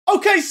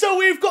Okay, so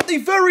we've got the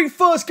very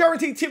first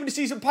guaranteed team of the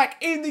season pack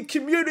in the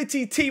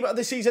community team of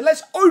the season.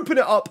 Let's open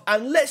it up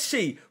and let's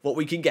see what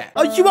we can get.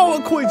 Are you out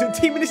of coins and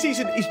team of the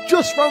season is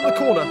just round the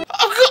corner?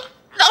 I've got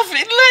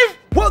nothing left.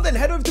 Well then,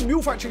 head over to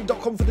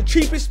mulefactory.com for the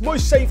cheapest,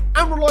 most safe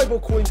and reliable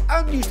coins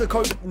and use the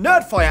code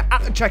NerdFire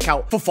at the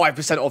checkout for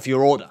 5% off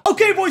your order.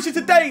 Okay boys, so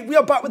today we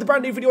are back with a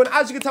brand new video, and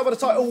as you can tell by the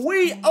title,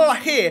 we are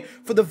here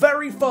for the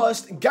very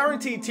first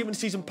guaranteed team of the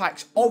season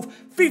packs of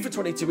FIFA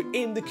 22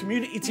 in the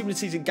community team of the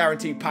season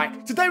guaranteed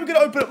pack. Today we're going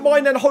to open up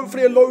mine and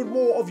hopefully a load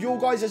more of your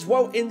guys as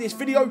well in this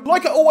video.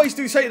 Like I always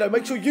do say though,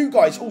 make sure you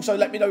guys also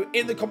let me know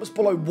in the comments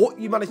below what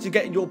you managed to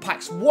get in your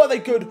packs. Were they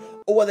good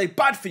or were they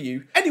bad for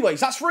you? Anyways,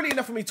 that's really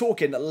enough of me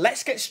talking.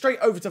 Let's get straight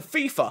over to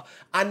FIFA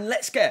and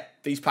let's get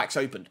these packs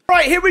opened.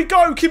 Right, here we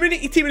go.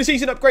 Community team of the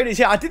season upgrade is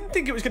here. I didn't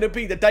think it was going to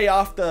be the day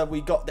after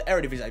we got the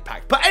Eredivisie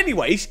pack, but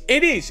anyways,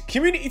 it is.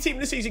 Community team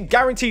of the season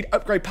guaranteed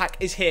upgrade pack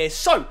is here.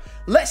 So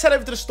let's head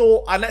over to the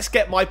store and let's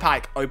get my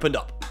pack opened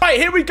up. Right,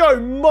 here we go.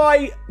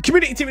 My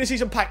community team of the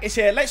season pack is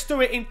here. Let's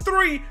do it in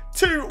 3,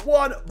 2,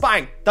 1,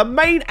 bang. The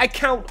main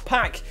account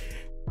pack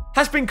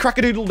has been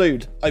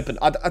crack-a-doodle-dood open.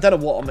 I don't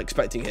know what I'm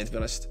expecting here, to be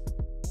honest.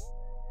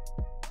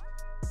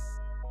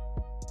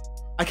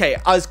 Okay,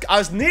 I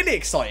was nearly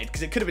excited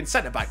because it could have been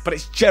centre back, but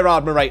it's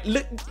Gerard Morey.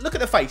 Look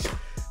at the face.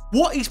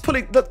 What he's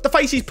pulling, the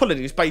face he's pulling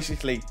is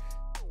basically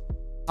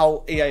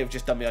how EA have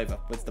just done me over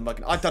with the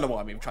mugging. I don't know what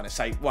I'm even trying to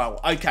say. Well,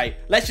 okay,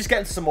 let's just get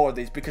into some more of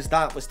these because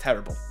that was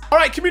terrible. All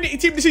right, community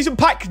team of the season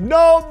pack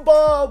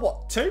number,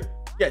 what, 2?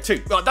 Yeah,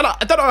 2. I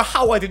don't know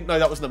how I didn't know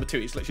that was number 2.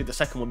 It's literally the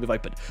second one we've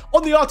opened.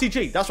 On the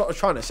RTG, that's what I was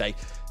trying to say.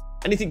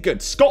 Anything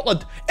good?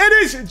 Scotland. It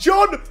is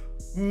John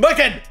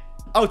McGinn.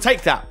 I'll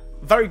take that.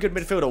 Very good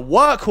midfielder,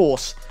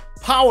 workhorse,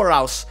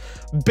 powerhouse,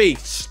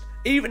 beast.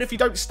 Even if you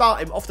don't start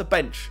him off the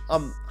bench,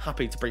 I'm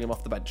happy to bring him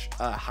off the bench.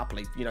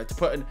 Happily, you know, to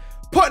put in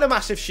a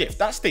massive shift.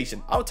 That's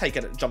decent. I'll take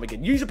it at John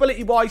McGinn.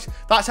 Usability-wise,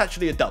 that's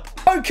actually a dub.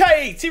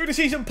 Okay, team of the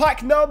season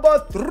pack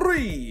number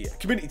 3.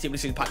 Community team of the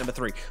season pack number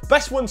 3.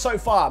 Best one so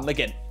far,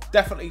 McGinn.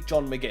 Definitely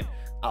John McGinn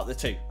out of the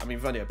 2. I mean,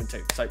 we've only opened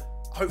 2, so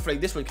hopefully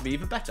this one can be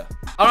even better.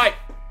 All right,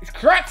 it's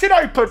cracked it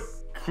open.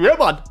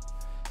 Come on.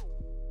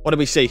 What do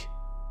we see?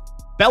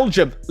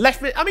 Belgium,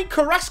 left mid. I mean,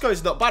 Carrasco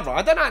is not bad, right?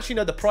 I don't actually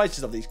know the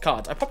prices of these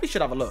cards. I probably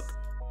should have a look.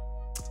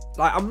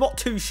 Like, I'm not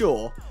too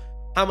sure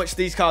how much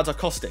these cards are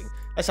costing.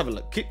 Let's have a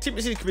look. Team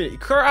of the community.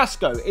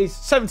 Carrasco is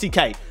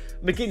 70k.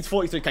 McGinn's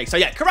 43k. So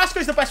yeah, Carrasco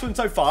is the best one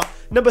so far.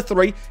 Number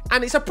 3,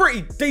 and it's a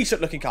pretty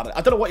decent looking card. I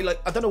don't know what he like.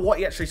 I don't know what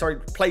he actually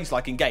plays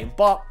like in game,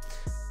 but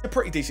a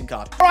pretty decent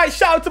card. All right,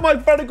 shout out to my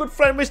very good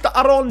friend, Mr.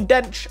 Aaron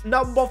Dench,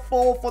 number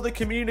 4 for the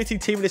community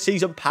team of the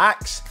season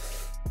packs.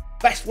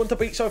 Best one to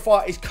beat so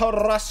far is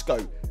Carrasco.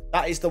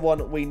 That is the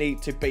one we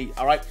need to beat.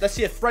 All right, let's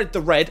see a Fred the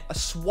Red, a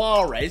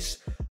Suarez,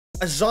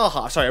 a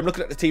Zaha. Sorry, I'm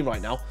looking at the team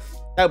right now.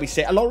 That'll be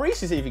sick. A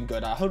Lloris is even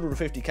good.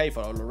 150k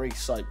for a Lloris.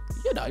 So,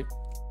 you know,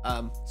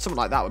 something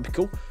like that would be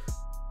cool.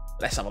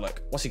 Let's have a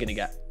look. What's he going to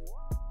get?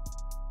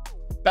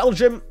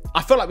 Belgium.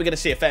 I feel like we're going to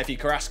see a fair few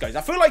Carrascos.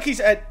 I feel like he's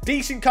a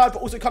decent card,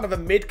 but also kind of a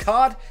mid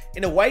card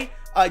in a way.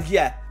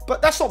 Yeah,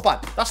 but that's not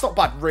bad. That's not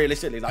bad,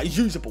 realistically. Like,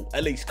 usable,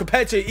 at least.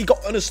 Compared to, he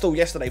got uninstalled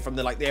yesterday from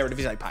the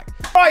Eredivisie pack.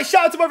 All right,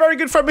 shout out to my very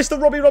good friend, Mr.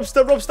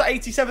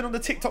 Robster87 on the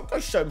TikTok. Go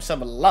show him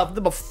some love.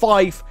 Number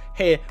 5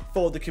 here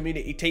for the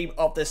community team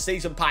of the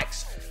season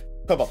packs.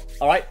 Come on,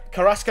 all right?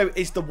 Carrasco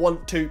is the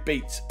one to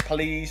beat.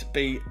 Please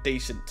be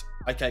decent.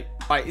 Okay,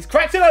 all right, he's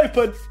cracked it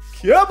open.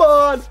 Come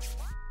on.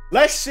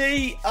 Let's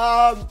see,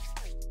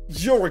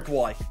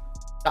 Uruguay.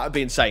 That would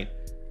be insane.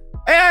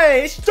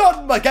 Hey, it's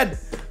John McGinn.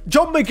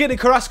 John McGinn and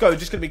Carrasco are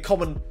just going to be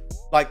common,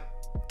 like,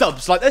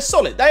 dubs. Like, they're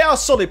solid. They are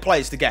solid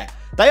players to get.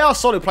 They are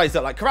solid players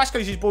that, like,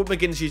 Carrasco's usable,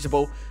 McGinn's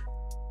usable.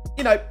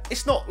 You know,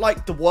 it's not,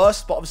 like, the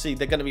worst, but obviously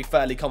they're going to be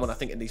fairly common, I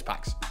think, in these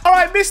packs. All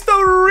right,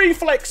 Mr.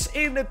 Reflex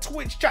in the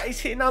Twitch chat is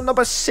hitting our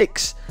number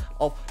 6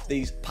 of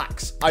these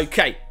packs.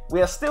 Okay,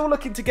 we are still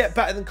looking to get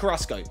better than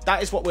Carrasco.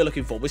 That is what we're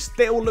looking for. We're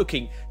still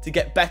looking to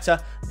get better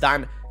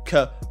than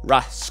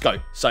Carrasco.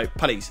 So,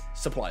 please,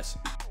 suppliers.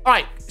 All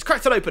right, it's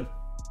cracked it open.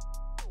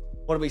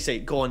 What do we see?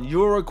 Go on,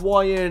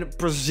 Uruguayan,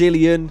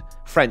 Brazilian,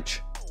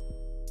 French.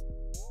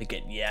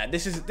 McGinn, yeah,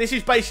 this is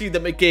basically the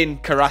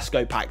McGinn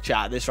Carrasco pack,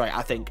 chat at this rate,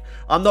 I think.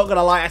 I'm not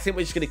gonna lie, I think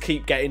we're just gonna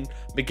keep getting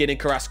McGinn and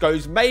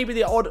Carrasco's. Maybe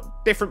the odd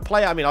different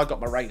player. I mean, I got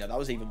Moreno, that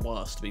was even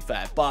worse, to be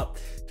fair. But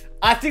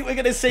I think we're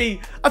gonna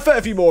see a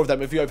fair few more of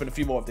them if we open a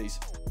few more of these.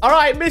 All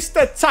right,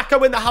 Mr.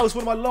 Taco in the house,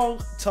 one of my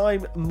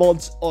long-time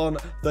mods on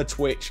the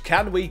Twitch.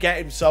 Can we get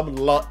him some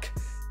luck?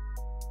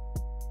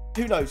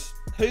 Who knows?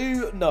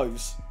 Who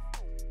knows?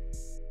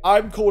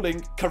 I'm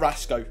calling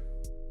Carrasco.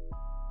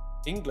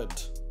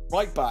 England.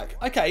 Right back.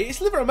 Okay, it's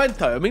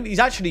Livramento. I mean, he's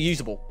actually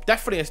usable.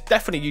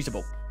 Definitely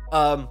usable.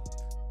 Not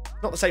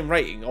the same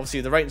rating.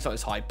 Obviously, the rating's not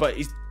as high, but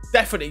he's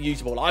definitely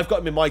usable. I've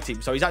got him in my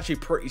team, so he's actually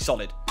pretty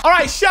solid. All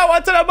right, shout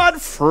out to the man,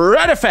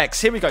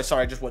 FredFX. Here we go.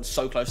 Sorry, I just went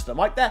so close to the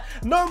mic there.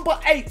 Number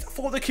 8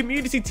 for the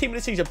community team of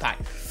the season pack.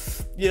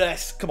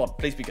 Yes, come on.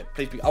 Please be good.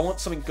 Please be good. I want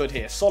something good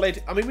here.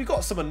 Solid. I mean, we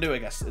got someone new, I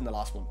guess, in the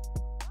last one.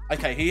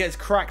 Okay, he has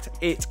cracked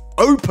it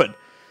open.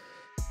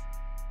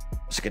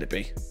 it going to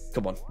be?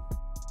 Come on.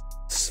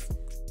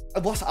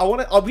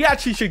 We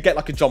actually should get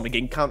like a John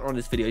McGinn counter on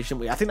this video,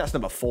 shouldn't we? I think that's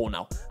number 4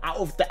 now. Out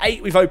of the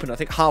 8 we've opened, I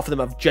think half of them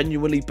have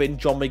genuinely been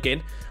John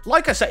McGinn.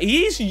 Like I said,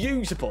 he is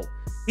usable.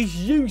 He's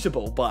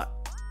usable, but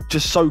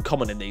just so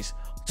common in these.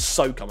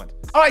 So common.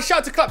 All right, shout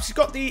out to Claps. He's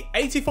got the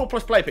 84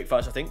 plus player pick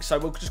first, I think. So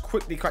we'll just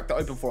quickly crack that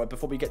open for it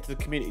before we get to the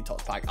community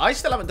TOTS pack. I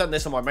still haven't done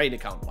this on my main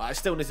account. I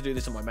still need to do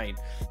this on my main.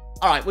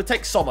 All right, we'll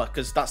take Sommer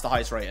because that's the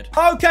highest rated.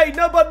 Okay,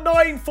 number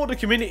 9 for the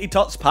community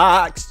TOTS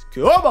packs.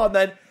 Come on,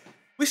 then.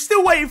 We're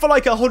still waiting for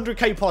like a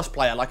 100k plus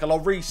player, like a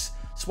Lloris,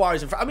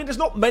 Suarez, and I mean, there's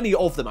not many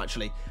of them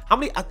actually. How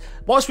many?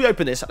 Whilst we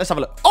open this, let's have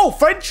a look. Oh,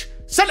 French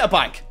centre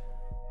back.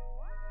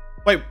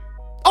 Wait.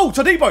 Oh,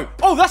 Todibo.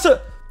 Oh, that's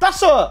a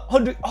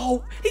 100.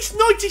 Oh, he's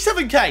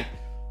 97k.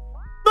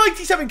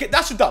 97k.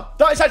 That's a dub.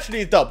 That is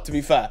actually a dub. To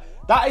be fair,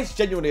 that is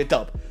genuinely a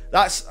dub.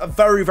 That's a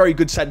very, very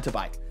good centre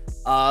back.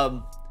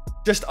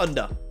 Just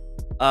under,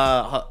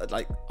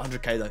 like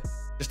 100k though.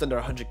 Just under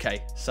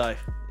 100k. So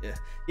yeah.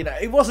 You know,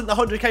 it wasn't the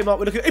 100k mark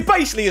we're looking at. It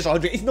basically is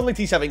 100. It's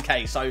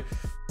 97k, so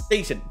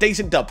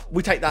decent dub.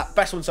 We take that.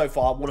 Best one so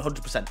far,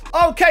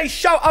 100%. Okay,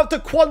 shout out to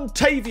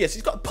Quantavius.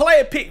 He's got a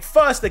player pick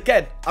first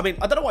again. I mean,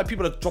 I don't know why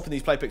people are dropping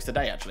these player picks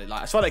today, actually.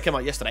 Like, I swear they came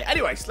out yesterday.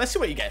 Anyways, let's see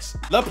what you guess.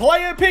 The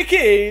player pick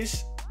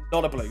is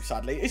not a blue,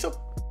 sadly. It's a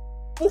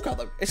walkout,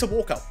 though. It's a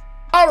walkout.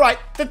 All right,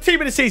 the team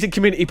of the season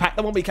community pack,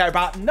 the one we care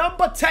about.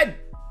 Number 10.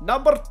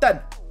 Number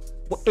 10.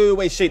 What do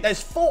we see?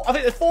 There's 4, I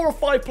think there's 4 or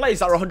 5 players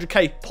that are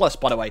 100k plus,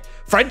 by the way.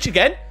 French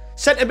again.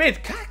 Centre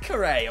mid,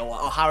 Kakare,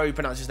 or how you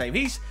pronounce his name.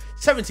 He's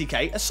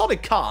 70k, a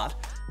solid card.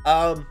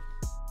 You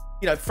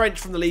know, French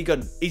from the Ligue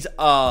 1. He's,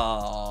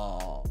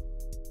 no.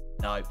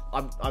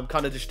 I'm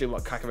kind of just doing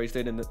what Kakare's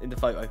doing in the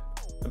photo.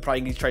 I'm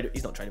praying he's tradable.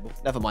 He's not tradable.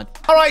 Never mind.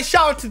 All right,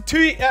 shout out to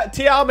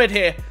Tiamed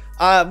here.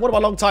 One of my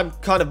long-time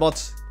kind of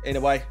mods. In a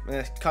way,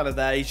 kind of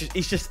there.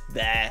 He's just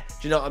there. Do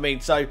you know what I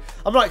mean? So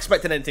I'm not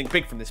expecting anything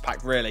big from this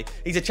pack, really.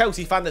 He's a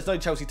Chelsea fan. There's no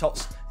Chelsea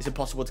TOTS. It's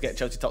impossible to get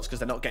Chelsea TOTS because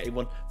they're not getting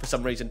one for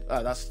some reason.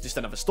 That's just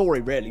another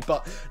story, really.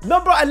 But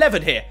number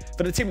 11 here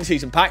for the team of the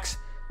season packs.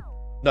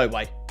 No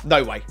way.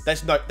 No way.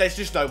 There's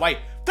just no way.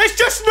 There's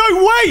just no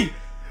way.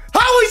 How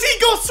has he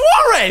got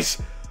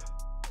Suarez?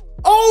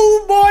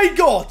 Oh my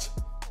god.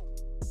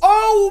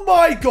 Oh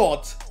my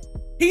god.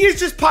 He has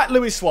just packed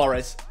Luis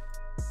Suarez.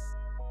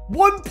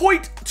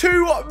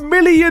 1.2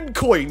 million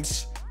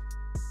coins.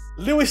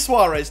 Luis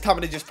Suarez,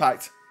 Tamina just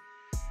packed.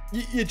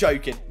 You're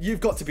joking.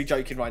 You've got to be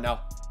joking right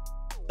now.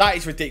 That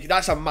is ridiculous.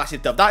 That's a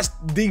massive dub. That's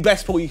the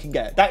best pull you can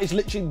get. That is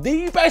literally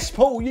the best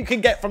pull you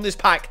can get from this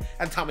pack,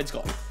 and Tamin's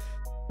got.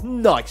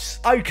 Nice.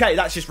 Okay,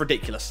 that's just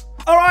ridiculous.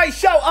 All right,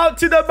 shout out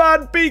to the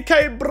man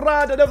BK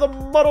Brad, another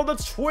mod on the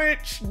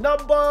Twitch.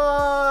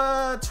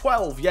 Number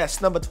 12.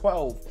 Yes, number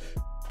 12.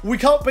 We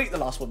can't beat the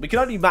last one. We can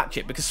only match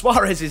it because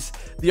Suarez is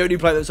the only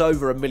player that's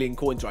over 1 million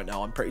coins right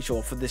now, I'm pretty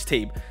sure, for this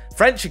team.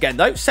 French again,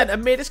 though. Centre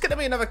mid. It's going to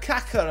be another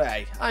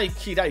Kakare.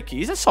 Okie dokie.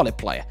 He's a solid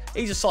player.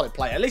 He's a solid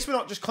player. At least we're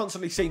not just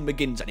constantly seeing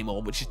McGinns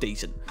anymore, which is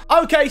decent.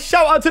 Okay,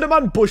 shout out to the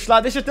man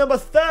Bushlad. This is number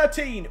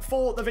 13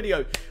 for the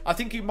video. I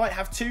think he might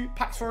have 2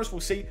 packs for us. We'll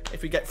see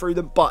if we get through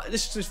them. But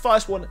this is his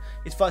first one,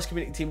 his first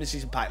community team of the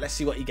season pack. Let's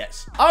see what he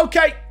gets.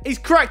 Okay, he's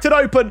cracked it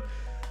open.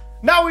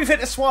 Now we've hit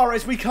the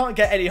Suarez, we can't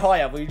get any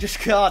higher. We just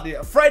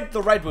can't. Fred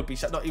the Red would be...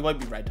 No, he won't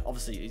be red.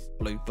 Obviously, he's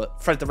blue,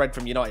 but Fred the Red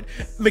from United.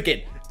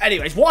 McGinn.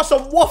 Anyways, whilst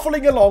I'm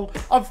waffling along,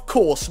 of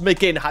course,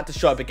 McGinn had to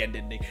show up again,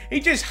 didn't he? He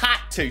just had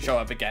to show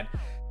up again.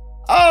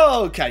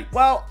 Okay,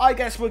 well, I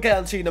guess we'll get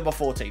on to number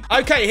 14.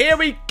 Okay, here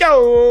we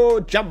go.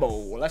 Jumbo.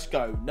 Let's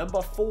go.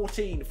 Number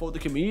 14 for the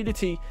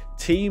community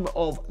team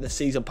of the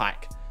season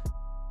pack.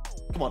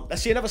 Come on,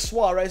 let's see another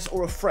Suarez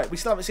or a Fred. We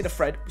still haven't seen a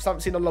Fred. We still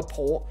haven't seen a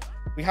Laporte.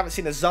 We haven't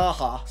seen a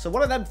Zaha. So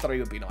one of them 3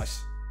 would be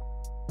nice.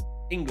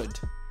 England.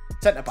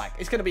 Centre back.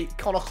 It's going to be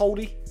Connor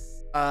Holdy.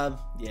 Yeah,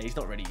 he's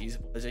not really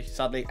usable, is he?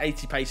 Sadly,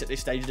 80 pace at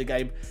this stage of the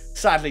game.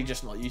 Sadly,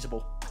 just not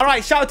usable. All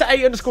right, shout out to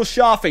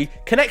 8_Shafi.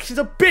 Connection's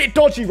a bit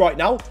dodgy right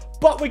now,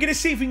 but we're going to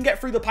see if we can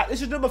get through the pack.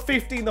 This is number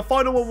 15, the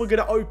final one we're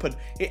going to open.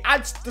 It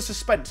adds the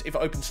suspense if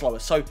it opens slower,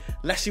 so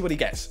let's see what he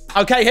gets.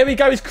 Okay, here we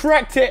go. He's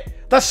cracked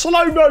it. The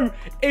slow-mo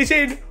is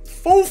in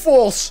full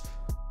force.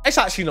 It's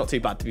actually not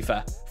too bad, to be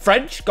fair.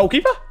 French,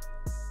 goalkeeper?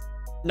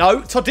 No,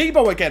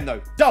 Todibo again,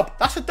 though. Dub.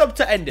 That's a dub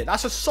to end it.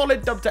 That's a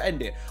solid dub to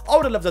end it. I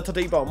would have loved a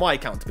Todibo on my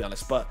account, to be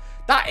honest, but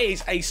that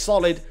is a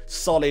solid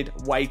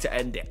way to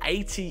end it.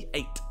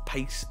 88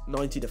 pace,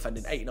 90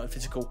 defending, 89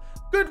 physical.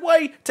 Good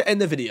way to end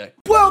the video.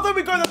 Well, there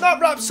we go.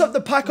 That wraps up the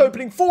pack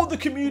opening for the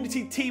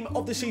community team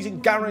of the season,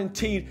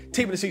 guaranteed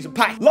team of the season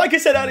pack. Like I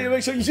said earlier,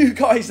 make sure you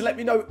guys let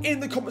me know in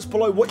the comments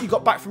below what you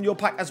got back from your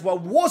pack as well.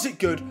 Was it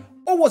good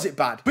or was it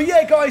bad? But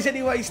yeah, guys,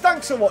 anyways,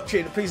 thanks for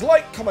watching. Please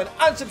like, comment,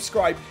 and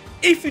subscribe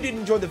if you did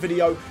enjoy the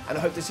video, and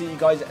I hope to see you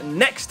guys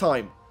next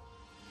time.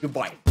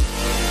 Goodbye.